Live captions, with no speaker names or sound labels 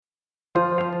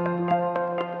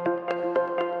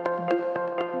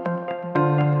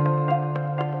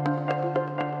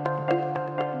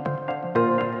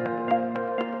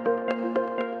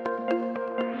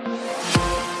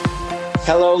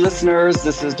Hello, listeners.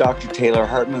 This is Dr. Taylor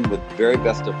Hartman with Very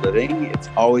Best of Living. It's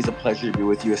always a pleasure to be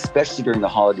with you, especially during the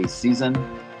holiday season.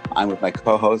 I'm with my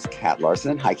co-host, Kat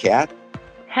Larson. Hi, Kat.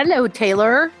 Hello,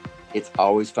 Taylor. It's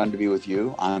always fun to be with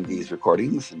you on these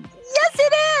recordings. Yes,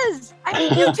 it is. I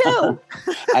mean, you too.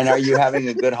 And are you having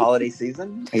a good holiday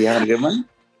season? Are you having a good one?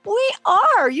 We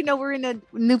are. You know, we're in a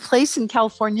new place in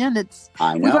California, and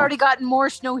we've already gotten more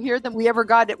snow here than we ever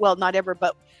got. Well, not ever,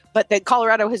 but that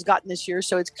Colorado has gotten this year,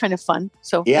 so it's kind of fun.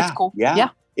 So it's cool. Yeah.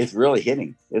 It's really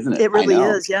hitting, isn't it? It really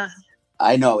is, yeah.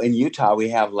 I know. In Utah, we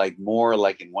have more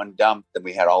in one dump than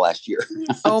we had all last year.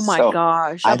 Oh my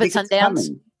gosh. Up at Sundance?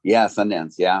 Yeah,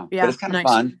 Sundance, yeah. But it's kind of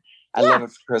fun. I love it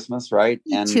for Christmas, right?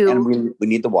 Me too. And we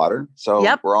need the water. So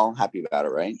we're all happy about it,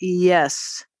 right?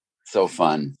 Yes. So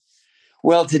fun.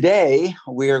 Well, today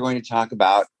we are going to talk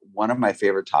about one of my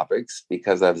favorite topics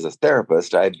because as a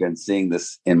therapist, I've been seeing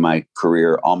this in my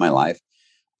career all my life.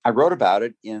 I wrote about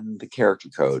it in the Character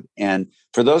Code. And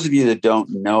for those of you that don't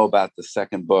know about the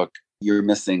second book, you're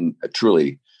missing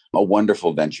truly a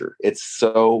wonderful venture. It's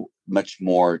so much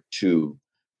more to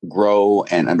grow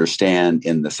and understand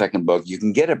in the second book. You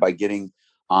can get it by getting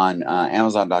on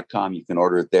Amazon.com. You can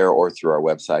order it there or through our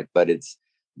website, but it's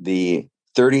the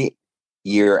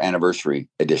 30-year anniversary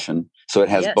edition. So it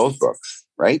has both books,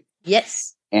 right?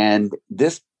 Yes. And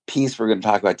this piece we're going to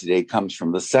talk about today comes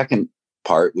from the second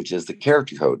part, which is the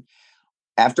Character Code.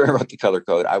 After I wrote the color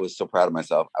code, I was so proud of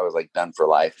myself. I was done for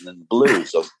life. And then the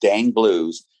blues, those dang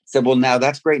blues, said, well, now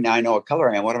that's great. Now I know what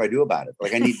color I am. What do I do about it?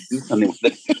 I need to do something with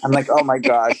it. I'm oh my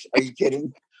gosh, are you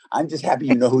kidding? I'm just happy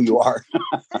you know who you are.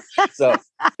 So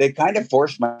they kind of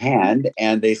forced my hand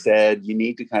and they said, you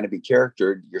need to kind of be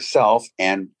charactered yourself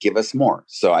and give us more.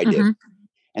 So I did.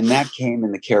 And that came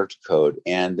in the Character Code.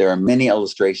 And there are many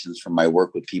illustrations from my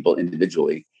work with people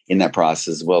individually in that process,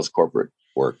 as well as corporate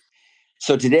work.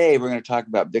 So today we're going to talk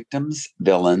about victims,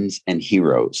 villains, and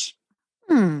heroes.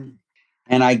 And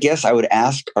I guess I would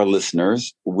ask our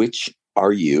listeners, which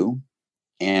are you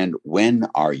and when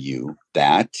are you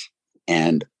that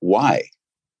and why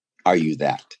are you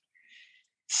that?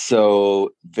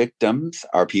 So victims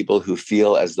are people who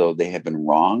feel as though they have been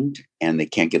wronged and they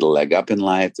can't get a leg up in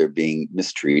life. They're being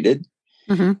mistreated.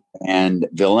 And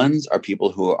villains are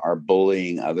people who are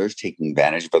bullying others, taking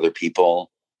advantage of other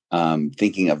people,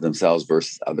 thinking of themselves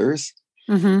versus others.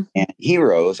 And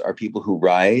heroes are people who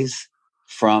rise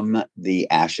from the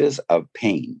ashes of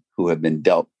pain, who have been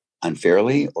dealt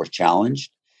unfairly or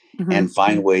challenged and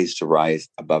find ways to rise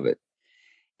above it.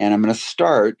 And I'm going to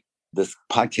start this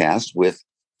podcast with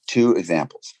two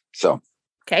examples. So,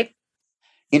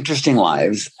 interesting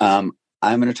lives. I'm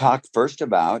going to talk first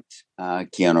about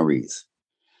Keanu Reeves.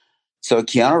 So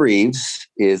Keanu Reeves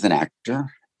is an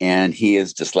actor and he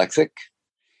is dyslexic.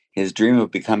 His dream of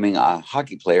becoming a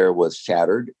hockey player was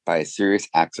shattered by a serious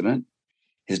accident.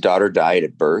 His daughter died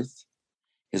at birth.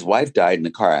 His wife died in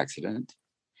a car accident.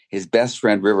 His best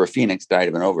friend, River Phoenix, died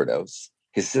of an overdose.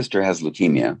 His sister has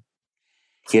leukemia.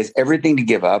 He has everything to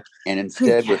give up. And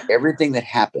instead, with everything that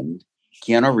happened,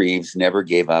 Keanu Reeves never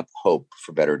gave up hope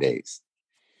for better days.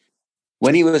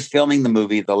 When he was filming the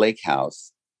movie The Lake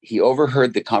House, he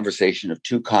overheard the conversation of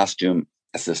two costume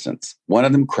assistants. One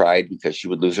of them cried because she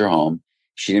would lose her home.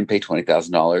 She didn't pay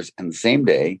 $20,000. And the same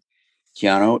day,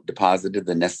 Keanu deposited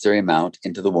the necessary amount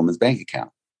into the woman's bank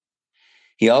account.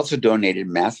 He also donated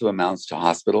massive amounts to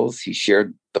hospitals. He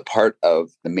shared the part of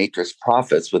the Matrix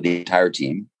profits with the entire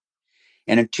team.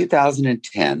 And in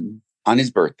 2010, on his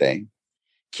birthday,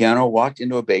 Keanu walked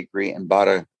into a bakery and bought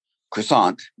a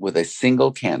croissant with a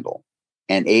single candle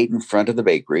and ate in front of the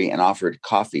bakery and offered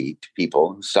coffee to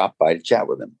people who stopped by to chat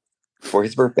with him for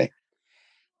his birthday.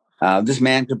 This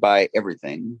man could buy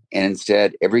everything. And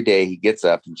instead, every day he gets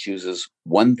up and chooses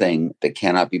one thing that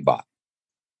cannot be bought: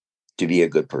 to be a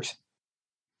good person.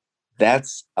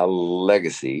 That's a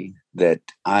legacy that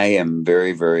I am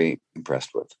very, very impressed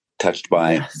with, touched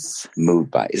by,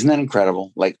 moved by. Isn't that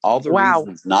incredible? All the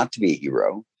reasons not to be a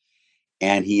hero,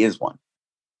 and he is one.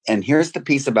 And here's the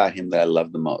piece about him that I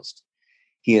love the most.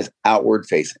 He is outward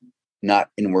facing, not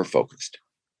inward focused.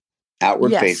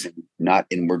 Outward facing, not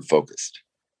inward focused.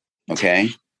 Okay.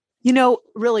 You know,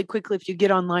 really quickly, if you get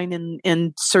online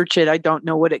and search it, I don't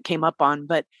know what it came up on,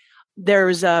 but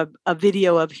there's a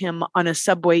video of him on a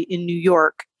subway in New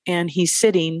York, and he's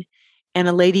sitting and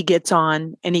a lady gets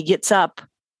on and he gets up,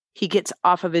 he gets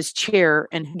off of his chair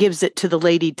and gives it to the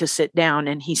lady to sit down,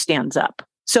 and he stands up.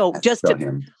 So show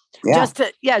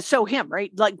him,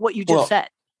 right? Like what you just said.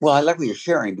 Well, I like what you're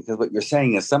sharing, because what you're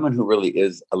saying is someone who really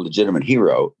is a legitimate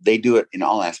hero, they do it in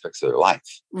all aspects of their life.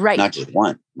 Right. Not just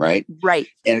one, right? Right.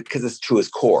 And because it's to his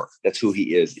core. That's who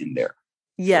he is in there.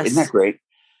 Yes. So, isn't that great?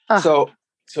 So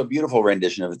So a beautiful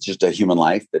rendition of it's just a human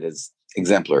life that is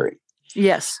exemplary.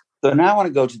 Yes. So now I want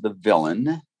to go to the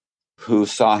villain who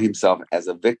saw himself as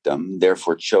a victim,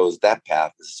 therefore chose that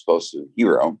path as opposed to a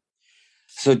hero.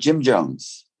 So Jim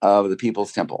Jones of the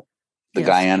People's Temple, the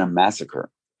Guyana Massacre.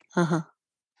 Uh-huh.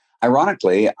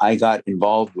 Ironically, I got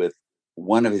involved with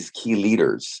one of his key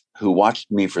leaders who watched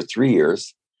me for 3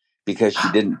 years because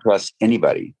she didn't trust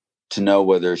anybody to know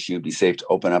whether she would be safe to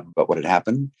open up about what had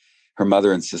happened. Her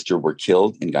mother and sister were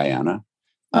killed in Guyana.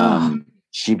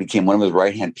 She became one of his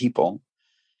right-hand people.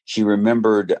 She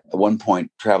remembered at one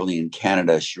point traveling in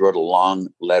Canada. She wrote a long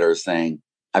letter saying,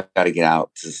 I've got to get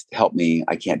out. Just help me.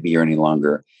 I can't be here any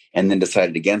longer. And then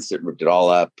decided against it, ripped it all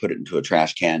up, put it into a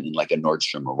trash can in like a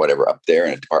Nordstrom or whatever up there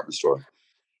in a department store.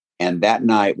 And that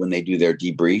night, when they do their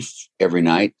debrief every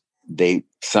night,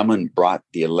 someone brought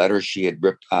the letter she had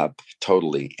ripped up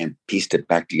totally and pieced it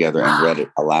back together and read it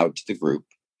aloud to the group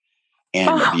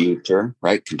and abused her,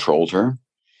 right? Controlled her.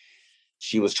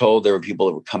 She was told there were people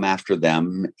that would come after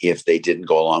them if they didn't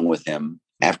go along with him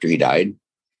after he died,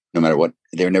 no matter what.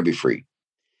 They would never be free.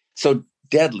 So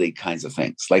deadly kinds of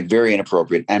things, like very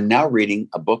inappropriate. I'm now reading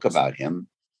a book about him,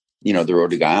 The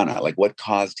Road to Guyana, like what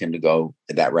caused him to go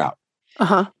that route.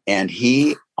 And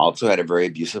he also had a very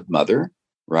abusive mother,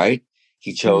 right?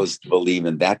 He chose to believe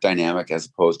in that dynamic as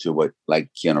opposed to what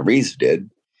like Keanu Reeves did.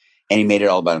 And he made it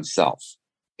all about himself.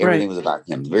 Everything was about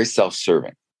him, very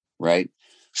self-serving, right?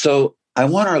 So I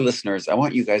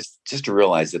want you guys just to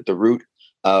realize that the root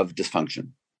of dysfunction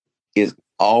is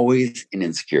always in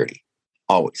insecurity.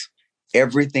 Always.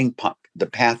 Everything, the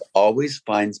path always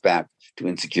finds back to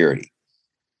insecurity,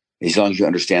 as long as you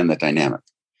understand that dynamic.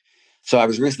 So I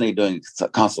was recently doing a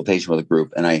consultation with a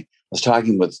group, and I was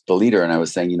talking with the leader, and I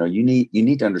was saying, you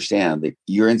need to understand that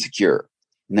you're insecure,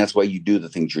 and that's why you do the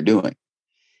things you're doing.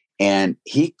 And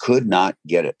he could not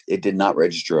get it. It did not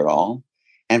register at all.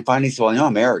 And finally, he said, well,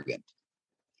 I'm arrogant.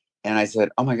 And I said,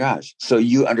 oh my gosh, so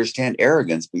you understand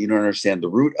arrogance, but you don't understand the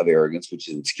root of arrogance, which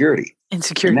is insecurity.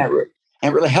 Insecurity.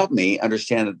 And it really helped me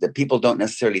understand that people don't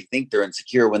necessarily think they're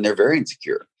insecure when they're very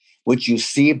insecure, which you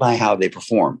see by how they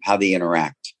perform, how they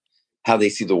interact, how they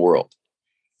see the world.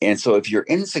 And so if you're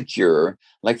insecure,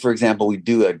 like, for example, we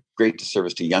do a great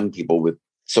disservice to young people with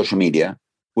social media,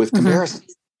 with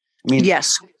comparisons. I mean,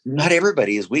 yes, not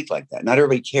everybody is weak like that. Not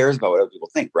everybody cares about what other people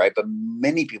think, right? But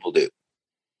many people do.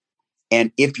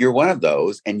 And if you're one of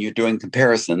those and you're doing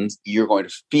comparisons, you're going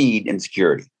to feed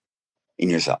insecurity in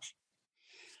yourself.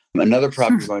 Another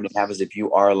problem you're going to have is if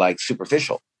you are like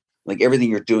superficial, like everything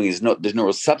you're doing there's no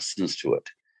real substance to it.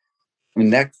 I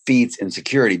mean, that feeds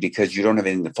insecurity because you don't have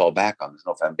anything to fall back on. There's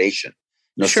no foundation,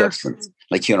 no substance.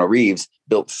 Like Keanu Reeves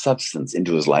built substance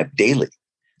into his life daily,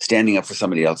 standing up for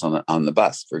somebody else on the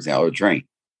bus, for example, or a train.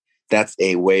 That's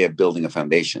a way of building a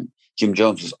foundation. Jim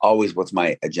Jones was always, what's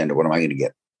my agenda? What am I going to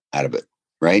get out of it?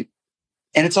 Right.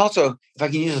 And it's also, if I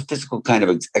can use a physical kind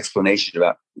of explanation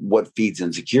about what feeds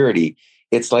insecurity,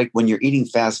 it's like when you're eating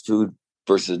fast food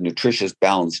versus nutritious,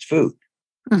 balanced food.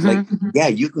 Like, yeah,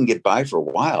 you can get by for a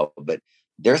while, but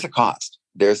there's a cost.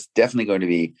 There's definitely going to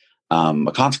be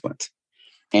a consequence.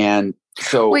 And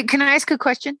so, wait, can I ask a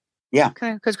question? Yeah. Can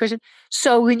I ask a question?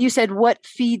 So when you said what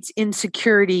feeds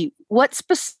insecurity, what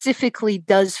specifically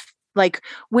does, like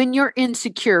when you're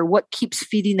insecure, what keeps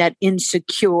feeding that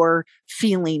insecure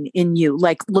feeling in you?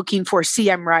 Like looking for,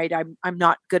 see, I'm right, I'm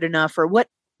not good enough, or what?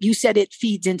 You said it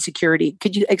feeds insecurity.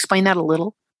 Could you explain that a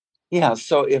little? Yeah.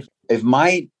 So if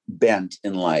my bent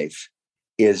in life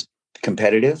is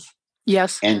competitive,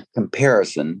 yes, and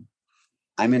comparison,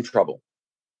 I'm in trouble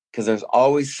because there's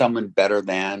always someone better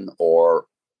than or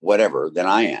whatever than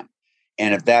I am.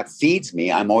 And if that feeds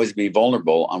me, I'm always going to be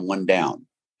vulnerable on one down,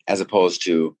 as opposed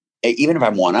to, even if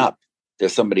I'm one up,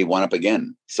 there's somebody one up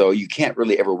again. So you can't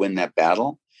really ever win that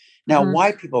battle. Now,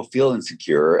 why people feel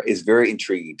insecure is very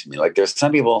intriguing to me. Like there's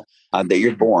some people that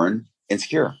you're born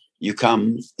insecure. You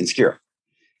come insecure.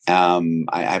 I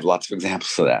have lots of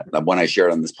examples of that. The one I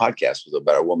shared on this podcast was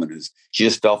about a woman she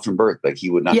just fell from birth. Like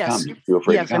he would not come. She was too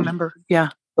afraid to come. I remember. Yeah.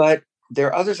 But there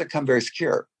are others that come very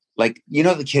secure. Like,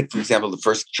 the kid, for example, the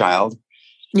first child.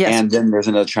 Yes. And then there's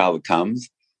another child that comes.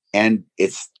 And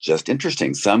it's just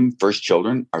interesting. Some first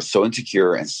children are so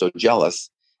insecure and so jealous.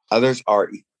 Others are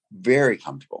very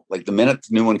comfortable. Like the minute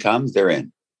the new one comes, they're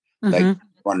in. Like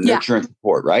want to nurture and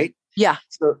support, right? Yeah.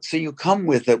 So you come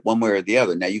with it one way or the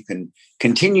other. Now you can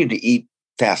continue to eat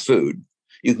fast food.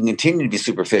 You can continue to be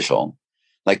superficial,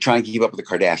 like trying to keep up with the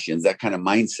Kardashians, that kind of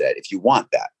mindset, if you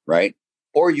want that, right?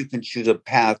 Or you can choose a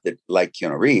path that, like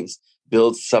Keanu Reeves,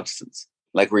 builds substance,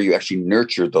 like where you actually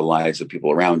nurture the lives of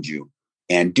people around you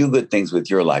and do good things with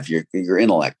your life, your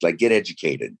intellect, like get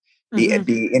educated, Mhm.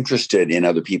 Be interested in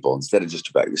other people instead of just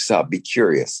about yourself. Be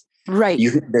curious. Right.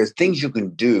 There's things you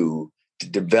can do to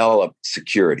develop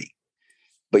security,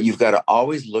 but you've got to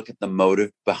always look at the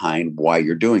motive behind why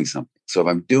you're doing something. So if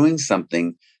I'm doing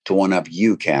something to one up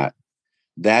you, Kat,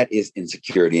 that is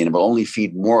insecurity, and it will only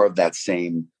feed more of that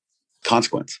same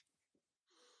consequence.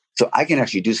 So I can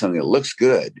actually do something that looks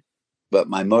good, but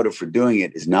my motive for doing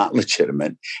it is not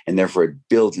legitimate, and therefore it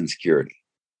builds insecurity.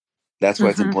 That's why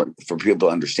it's important for people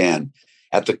to understand.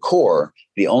 At the core,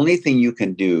 the only thing you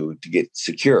can do to get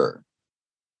secure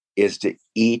is to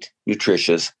eat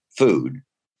nutritious food.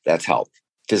 That's health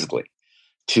physically.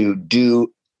 To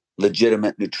do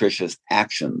legitimate, nutritious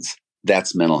actions.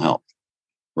 That's mental health,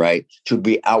 right? To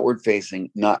be outward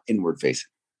facing, not inward facing.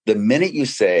 The minute you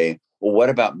say, well, what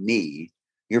about me?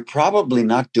 You're probably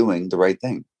not doing the right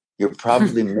thing. You're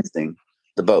probably missing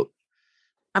the boat.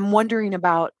 I'm wondering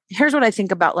about, here's what I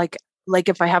think about, like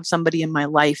if I have somebody in my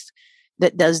life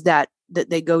that does that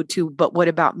they go to, but what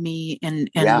about me? And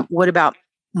what about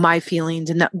my feelings?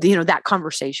 And that, that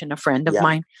conversation, a friend of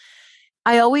mine,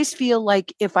 I always feel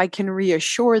like if I can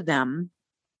reassure them,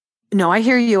 no, I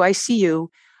hear you, I see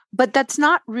you, but that's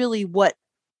not really what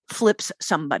flips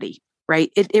somebody,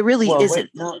 right? It really isn't.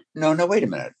 Wait a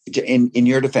minute. In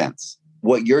your defense,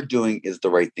 what you're doing is the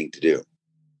right thing to do.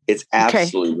 It's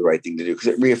absolutely the right thing to do because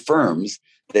it reaffirms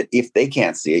that if they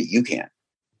can't see it, you can.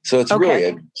 So it's really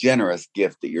a generous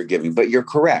gift that you're giving. But you're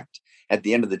correct. At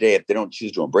the end of the day, if they don't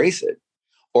choose to embrace it,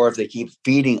 or if they keep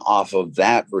feeding off of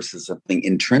that versus something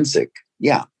intrinsic,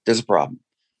 there's a problem.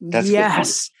 That's a good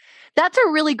point. That's a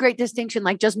really great distinction.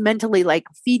 Like just mentally, like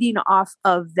feeding off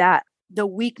of that, the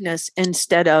weakness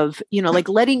instead of, like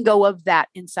letting go of that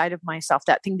inside of myself,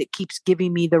 that thing that keeps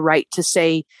giving me the right to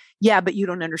say, yeah, but you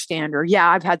don't understand, or yeah,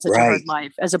 I've had such a hard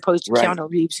life, as opposed to Keanu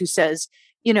Reeves who says,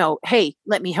 hey,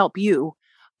 let me help you.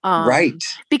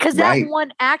 Because that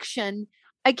one action,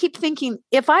 I keep thinking,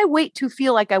 if I wait to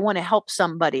feel like I want to help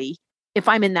somebody, if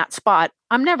I'm in that spot,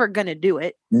 I'm never going to do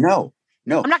it. No,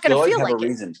 I'm not going to feel like it.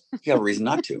 You have a reason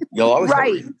not to. You'll always have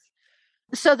a reason.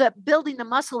 So that building the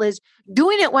muscle is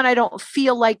doing it when I don't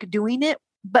feel like doing it.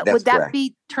 But would that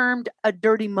be termed a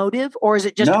dirty motive, or is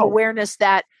it just awareness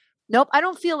that, nope, I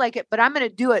don't feel like it, but I'm going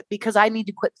to do it because I need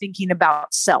to quit thinking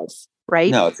about self,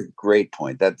 right? No, it's a great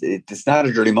point. It's not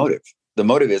a dirty motive. The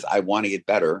motive is I want to get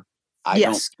better. I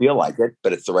don't feel like it,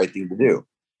 but it's the right thing to do.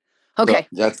 Okay.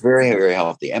 So that's very, very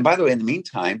healthy. And by the way, in the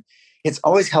meantime, it's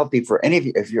always healthy for any of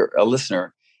you, if you're a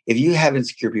listener, if you have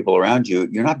insecure people around you,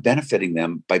 you're not benefiting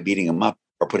them by beating them up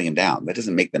or putting them down. That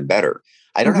doesn't make them better.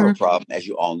 I don't have a problem, as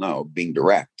you all know, being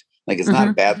direct. Like it's not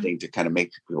a bad thing to kind of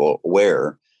make people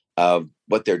aware of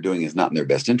what they're doing is not in their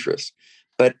best interest.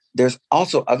 But there's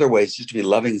also other ways just to be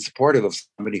loving and supportive of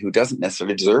somebody who doesn't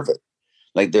necessarily deserve it.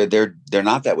 Like they're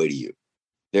not that way to you.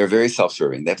 They're very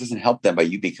self-serving. That doesn't help them by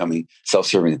you becoming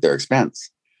self-serving at their expense.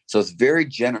 So it's very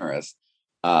generous,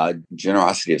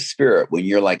 generosity of spirit when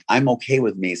you're like, I'm okay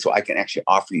with me, so I can actually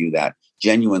offer you that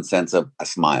genuine sense of a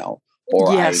smile, or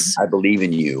I believe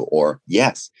in you, or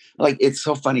yes. Like it's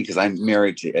so funny because I'm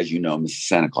married to, as you know, Mrs.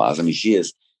 Santa Claus. I mean,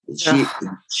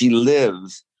 she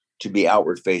lives to be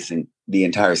outward facing the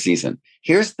entire season.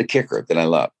 Here's the kicker that I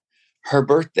love. Her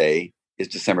birthday is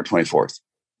December 24th.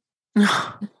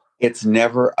 It's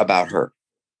never about her.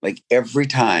 Like every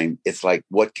time it's like,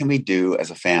 what can we do as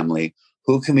a family?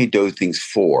 Who can we do things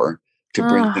for to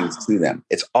bring things to them?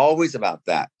 It's always about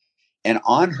that. And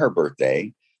on her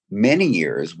birthday, many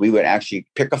years, we would actually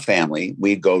pick a family.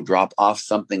 We'd go drop off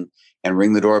something and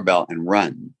ring the doorbell and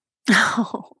run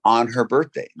on her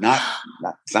birthday.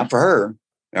 It's not for her.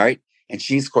 All right. And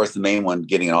she's, of course, the main one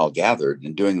getting it all gathered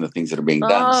and doing the things that are being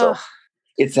done. So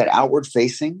it's that outward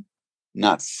facing,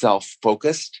 not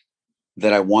self-focused,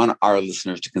 that I want our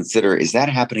listeners to consider. Is that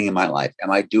happening in my life?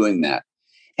 Am I doing that?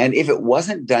 And if it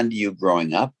wasn't done to you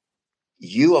growing up,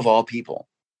 you of all people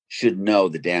should know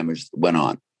the damage that went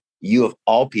on. You of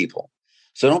all people.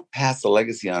 So don't pass the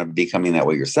legacy on of becoming that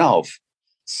way yourself.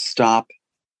 Stop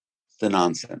the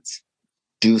nonsense.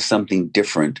 Do something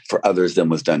different for others than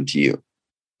was done to you.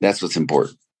 That's what's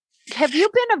important. Have you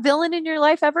been a villain in your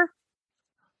life ever?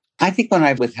 I think when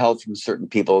I've withheld from certain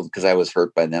people because I was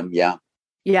hurt by them. Yeah.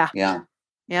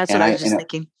 That's what I was just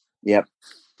thinking. Yep.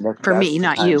 For me,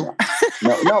 not you.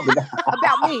 No, but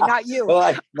about me, not you. Well,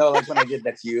 like when I did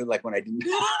that to you, like when I didn't.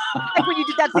 Like when you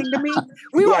did that thing to me.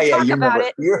 We won't talk about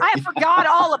it. I forgot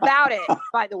all about it,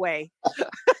 by the way.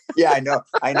 Yeah, I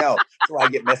know. So I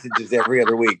get messages every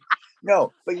other week.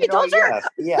 No, but Hey, those yes,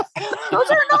 yeah. those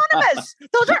are anonymous.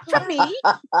 Those aren't from me.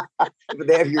 But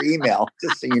they have your email,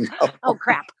 just so you know. Oh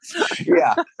crap.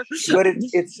 Yeah, but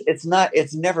it's not.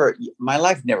 It's never. My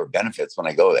life never benefits when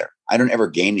I go there. I don't ever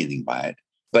gain anything by it.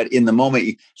 But in the moment,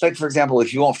 it's like, for example,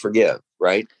 if you won't forgive,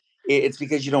 right? It's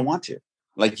because you don't want to.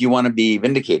 Like, you want to be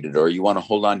vindicated, or you want to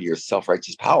hold on to your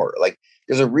self-righteous power. Like,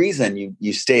 there's a reason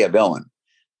you stay a villain.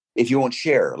 If you won't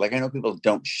share, like, I know people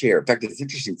don't share. In fact, it's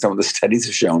interesting. Some of the studies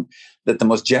have shown that the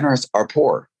most generous are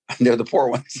poor. They're the poor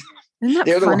ones. Isn't that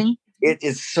They're funny? It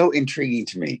is so intriguing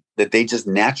to me that they just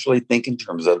naturally think in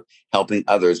terms of helping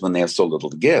others when they have so little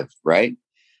to give, right?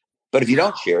 But if you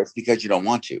don't share, it's because you don't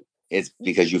want to. It's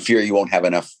because you fear you won't have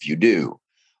enough if you do,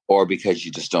 or because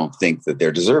you just don't think that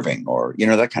they're deserving, or,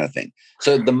 that kind of thing.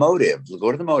 So the motive,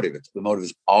 go to the motive. The motive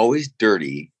is always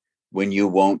dirty when you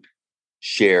won't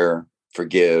share,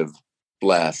 forgive,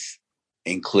 bless,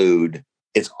 include.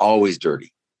 It's always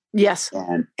dirty. Yes.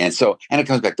 And it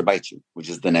comes back to bite you, which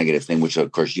is the negative thing, which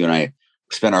of course you and I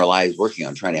spend our lives working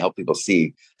on, trying to help people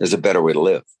see there's a better way to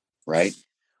live. Right.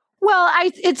 Well,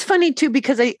 it's funny too,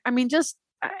 because I mean, just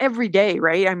every day,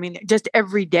 right? I mean, just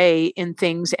every day in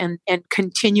things, and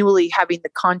continually having the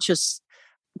conscious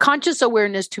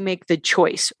awareness to make the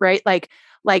choice, right? Like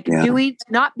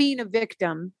not being a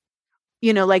victim,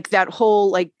 like that whole,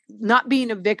 like, not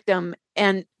being a victim.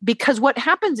 And because what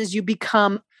happens is you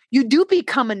do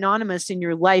become anonymous in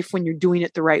your life when you're doing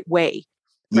it the right way,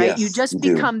 right? Yes, you just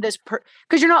become this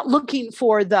because you're not looking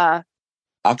for the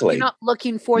accolade. You're not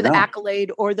looking for the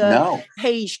accolade or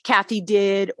hey, Kathy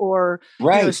did, or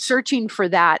searching for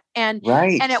that. And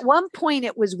at one point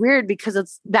it was weird,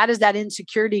 because that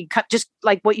insecurity, just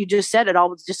like what you just said. It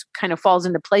all just kind of falls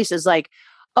into places. Like,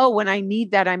 oh, when I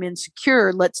need that, I'm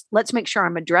insecure. Let's make sure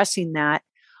I'm addressing that.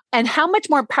 And how much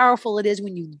more powerful it is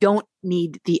when you don't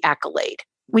need the accolade,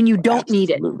 when you don't need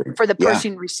it for the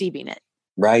person receiving it.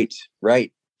 Right.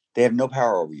 They have no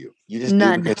power over you. You just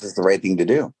do because it's the right thing to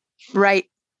do. Right.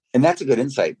 And that's a good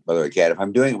insight, by the way, Kat. If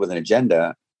I'm doing it with an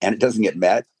agenda and it doesn't get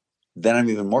met, then I'm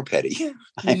even more petty.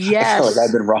 I feel like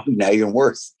I've been wrong now, even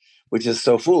worse, which is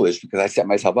so foolish, because I set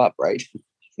myself up, right,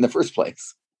 in the first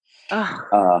place.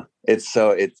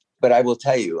 But I will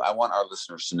tell you, I want our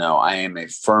listeners to know I am a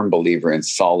firm believer in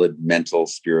solid mental,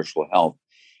 spiritual health.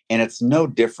 And it's no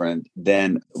different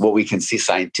than what we can see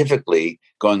scientifically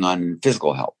going on in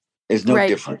physical health. It's no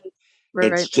different.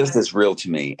 It's just as real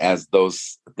to me as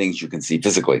those things you can see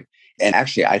physically. And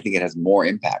actually, I think it has more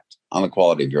impact on the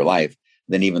quality of your life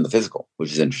than even the physical,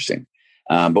 which is interesting.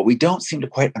 But we don't seem to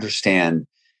quite understand.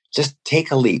 Just take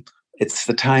a leap. It's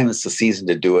the season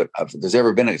to do it. If there's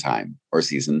ever been a time or a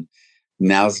season,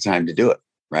 now's the time to do it,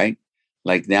 right?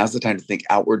 Like, now's the time to think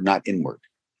outward, not inward.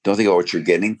 Don't think about what you're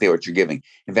getting, think what you're giving.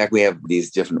 In fact, we have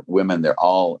these different women. They're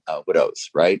all widows,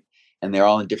 right? And they're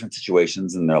all in different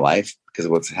situations in their life because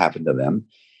of what's happened to them.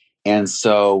 And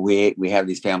so we have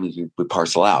these families we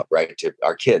parcel out, right, to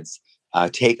our kids.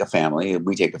 Take a family.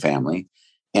 We take a family.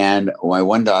 And my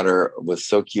one daughter was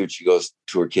so cute. She goes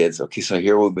to her kids, okay, so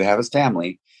here we have as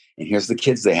family, and here's the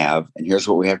kids they have, and here's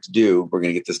what we have to do. We're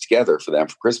going to get this together for them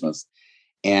for Christmas.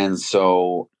 And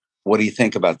so what do you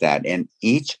think about that? And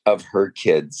each of her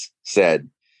kids said,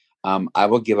 I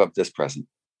will give up this present.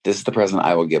 This is the present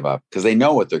I will give up, because they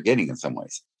know what they're getting in some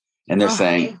ways. And they're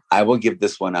saying, I will give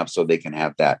this one up so they can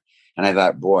have that. And I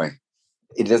thought, boy,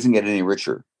 it doesn't get any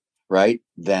richer, right,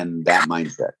 than that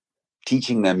mindset.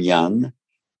 Teaching them young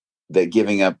that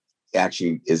giving up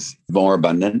actually is more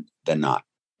abundant than not,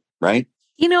 right?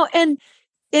 And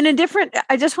in a different,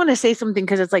 I just want to say something,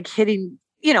 because it's like hitting,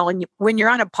 and when you're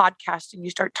on a podcast and you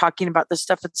start talking about this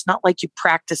stuff, it's not like you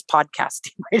practice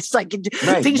podcasting, right? It's like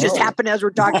things just happen as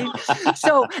we're talking.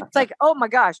 So it's like, oh my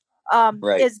gosh,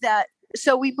 is that,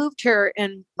 so we moved here,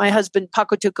 and my husband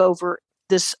Paco took over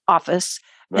this office,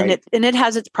 and it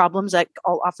has its problems, like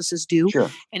all offices do.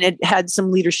 Sure. And it had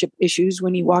some leadership issues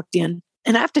when he walked in.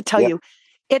 And I have to tell you,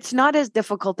 it's not as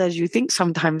difficult as you think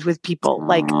sometimes with people,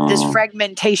 like this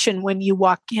fragmentation when you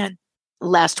walk in.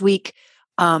 Last week,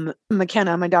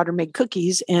 McKenna, my daughter, made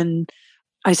cookies, and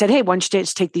I said, hey, why don't you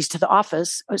just take these to the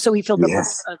office? So we filled up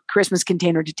a Christmas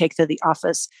container to take to the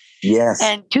office. Yes.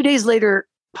 And 2 days later,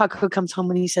 Paco comes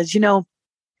home and he says,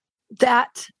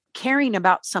 that caring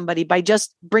about somebody by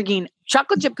just bringing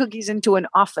chocolate chip cookies into an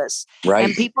office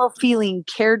and people feeling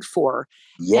cared for.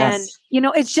 Yes. And,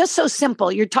 it's just so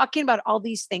simple. You're talking about all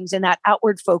these things and that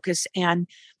outward focus and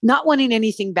not wanting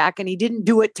anything back. And he didn't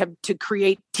do it to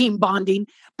create team bonding,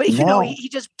 but he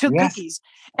just took cookies.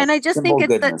 And I just think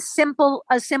it's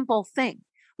a simple thing.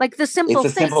 Like the simple thing.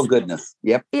 It's a simple goodness.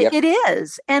 Yep. It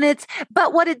is. And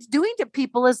but what it's doing to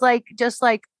people is just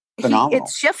like, phenomenal.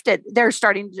 It's shifted. They're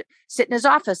starting to sit in his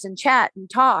office and chat and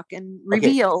talk and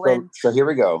reveal. So here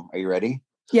we go. Are you ready?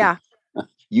 Yeah.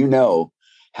 You know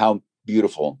how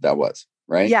beautiful that was,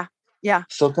 right? Yeah. Yeah.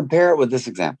 So compare it with this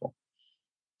example.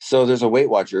 So there's a Weight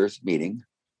Watchers meeting.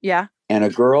 Yeah. And a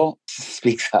girl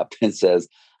speaks up and says,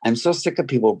 I'm so sick of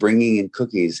people bringing in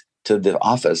cookies to the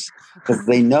office because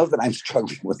they know that I'm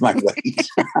struggling with my weight.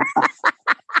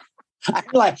 I'm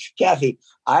like, Kathy,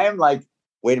 I am like,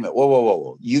 wait a minute.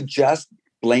 Whoa. You just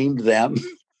blamed them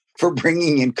for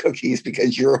bringing in cookies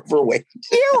because you're overweight.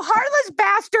 You heartless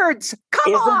bastards.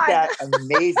 Come on. Isn't that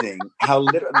amazing how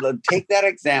little, take that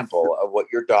example of what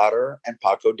your daughter and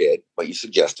Paco did, what you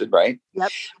suggested, right? Yep.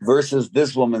 Versus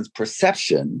this woman's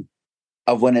perception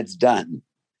of when it's done.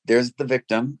 There's the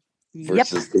victim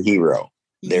versus the hero.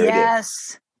 There it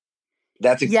is.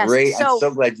 That's great. So, I'm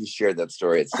so glad you shared that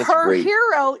story. It's such a great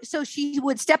hero. So she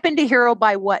would step into hero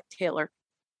by what, Taylor?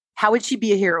 How would she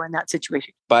be a hero in that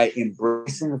situation? By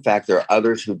embracing the fact there are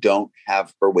others who don't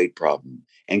have her weight problem,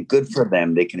 and good for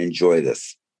them. They can enjoy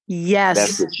this. Yes.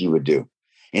 That's what she would do.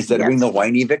 Instead of being the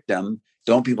whiny victim,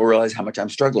 don't people realize how much I'm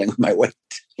struggling with my weight?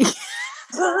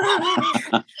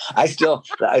 So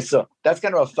that's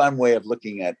kind of a fun way of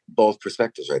looking at both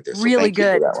perspectives right there. So really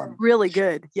good. That one. Really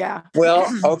good. Yeah. Well,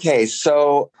 okay.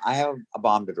 So I have a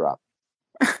bomb to drop.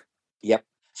 Yep.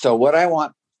 So what I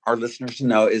want our listeners to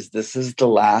know is this is the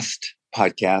last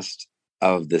podcast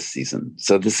of this season.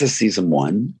 So this is season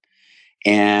 1,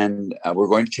 and we're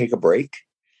going to take a break,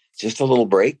 just a little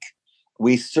break.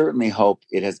 We certainly hope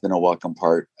it has been a welcome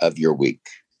part of your week.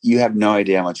 You have no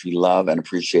idea how much we love and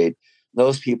appreciate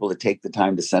those people that take the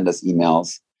time to send us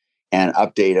emails and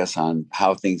update us on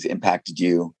how things impacted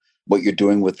you, what you're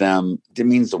doing with them. It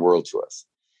means the world to us.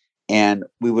 And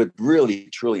we would really,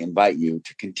 truly invite you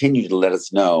to continue to let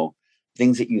us know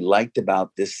things that you liked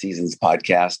about this season's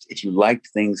podcast. If you liked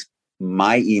things,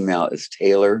 my email is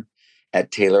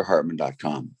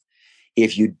taylor@taylorhartman.com.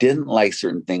 If you didn't like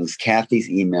certain things, Kathy's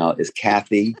email is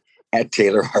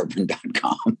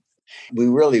kathy@taylorhartman.com. We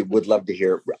really would love to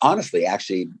hear, honestly,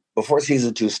 actually, before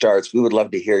season 2 starts, we would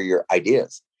love to hear your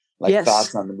ideas, like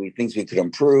thoughts on things we could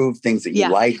improve, things that you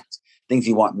liked, things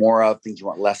you want more of, things you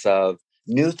want less of,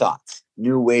 new thoughts,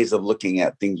 new ways of looking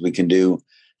at things we can do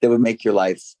that would make your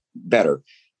life better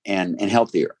and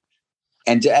healthier.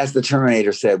 And as the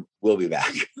Terminator said, we'll be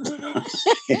back.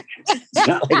 It's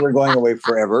not like we're going away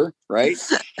forever, right?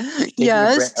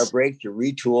 Yes. A break to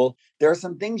retool. There are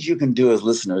some things you can do as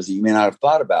listeners that you may not have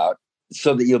thought about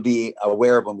so that you'll be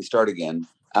aware of when we start again.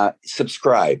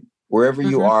 Subscribe. Wherever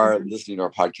you are listening to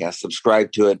our podcast,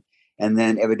 subscribe to it. And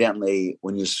then evidently,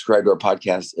 when you subscribe to our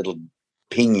podcast, it'll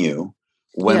ping you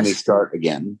when we start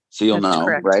again. So you'll know,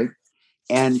 correct. Right?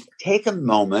 And take a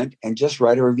moment and just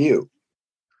write a review.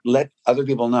 Let other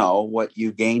people know what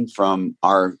you gained from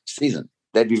our season.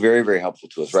 That'd be very, very helpful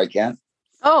to us. Right, Kat?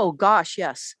 Oh, gosh,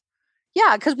 yes.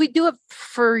 Yeah, because we do it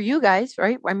for you guys,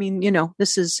 right? I mean,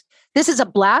 this is a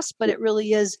blast, but it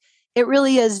really is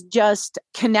just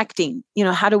connecting.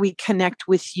 How do we connect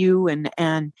with you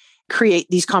and create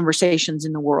these conversations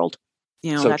in the world?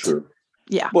 So that's true.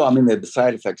 Yeah. Well, I mean, the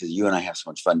side effect is you and I have so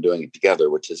much fun doing it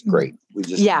together, which is great. We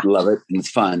just love it and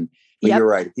it's fun. But you're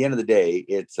right. At the end of the day,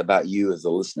 it's about you as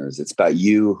the listeners. It's about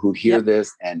you who hear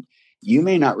this. And you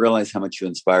may not realize how much you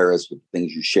inspire us with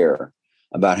things you share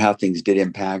about how things did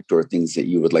impact or things that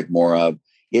you would like more of.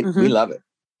 We love it.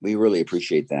 We really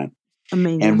appreciate that.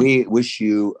 Amazing. And we wish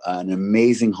you an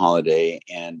amazing holiday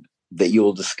and that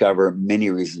you'll discover many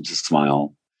reasons to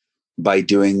smile by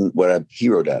doing what a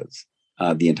hero does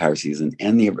the entire season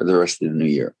and the rest of the new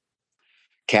year.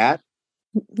 Kat?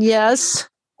 Yes.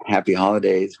 Happy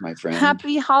holidays, my friend.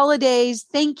 Happy holidays.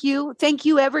 Thank you. Thank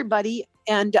you, everybody.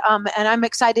 And I'm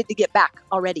excited to get back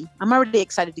already. I'm already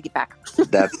excited to get back.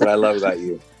 That's what I love about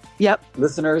you. Yep.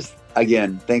 Listeners,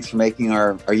 again, thanks for making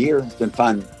our year. It's been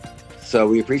fun. So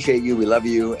we appreciate you. We love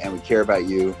you and we care about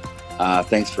you.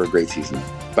 Thanks for a great season.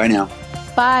 Bye now.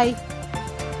 Bye.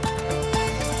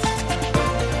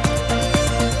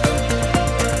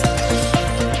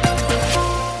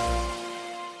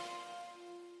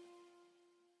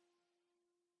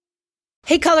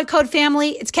 Hey, Color Code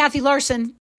family, it's Kathy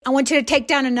Larson. I want you to take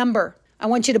down a number. I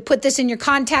want you to put this in your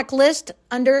contact list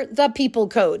under the People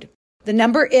Code. The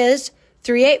number is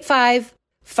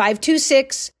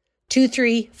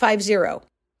 385-526-2350.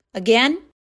 Again,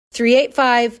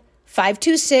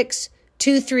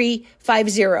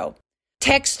 385-526-2350.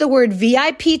 Text the word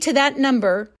VIP to that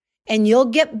number, and you'll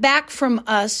get back from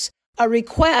us a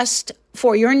request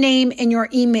for your name and your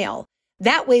email.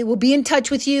 That way, we'll be in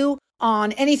touch with you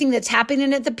on anything that's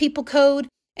happening at the People Code,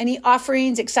 any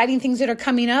offerings, exciting things that are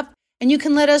coming up, and you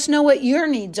can let us know what your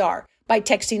needs are by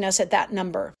texting us at that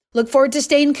number. Look forward to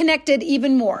staying connected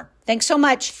even more. Thanks so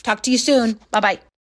much. Talk to you soon. Bye-bye.